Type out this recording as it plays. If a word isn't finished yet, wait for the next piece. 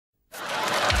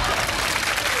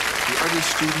naughty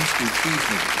students do tease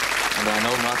me, and I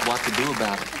know not what to do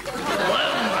about it.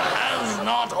 Well, has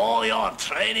not all your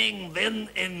training been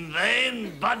in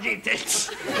vain, Budgie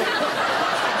Tits?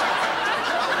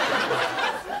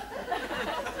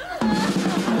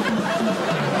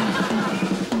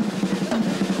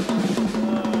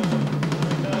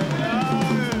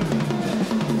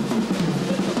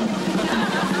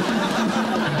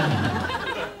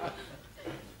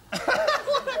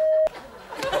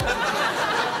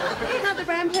 Another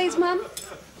brand, please, Mum.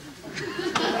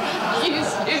 You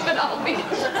stupid old bitch.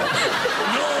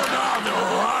 No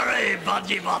worry,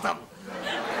 Budgie Bottom.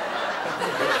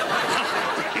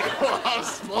 You are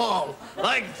small,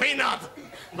 like peanut,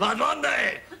 but one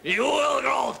day you will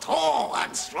grow tall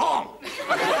and strong.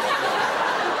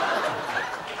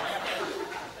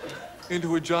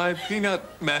 Into a giant peanut,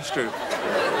 Master.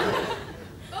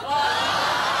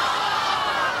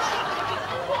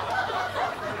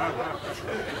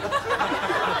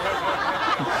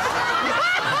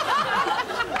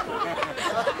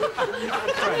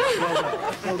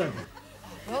 Well done.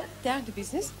 Well, down to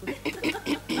business. Prince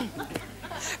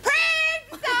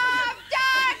of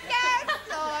darkness,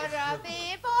 Lord of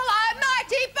evil,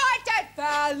 almighty fighter,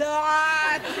 fellow,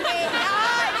 me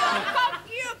are your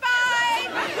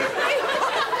concubine.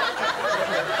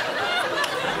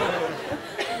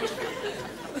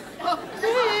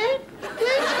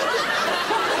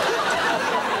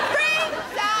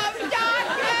 Prince of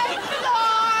darkness,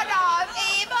 Lord of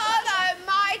evil,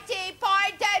 almighty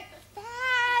pointed fellow.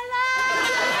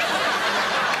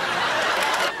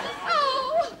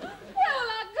 Oh, where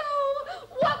will I go?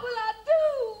 What will I do?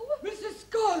 Mrs.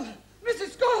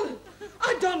 Skull, I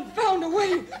done found a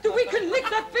way that we can lick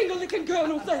that finger-licking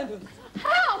Colonel Sanders.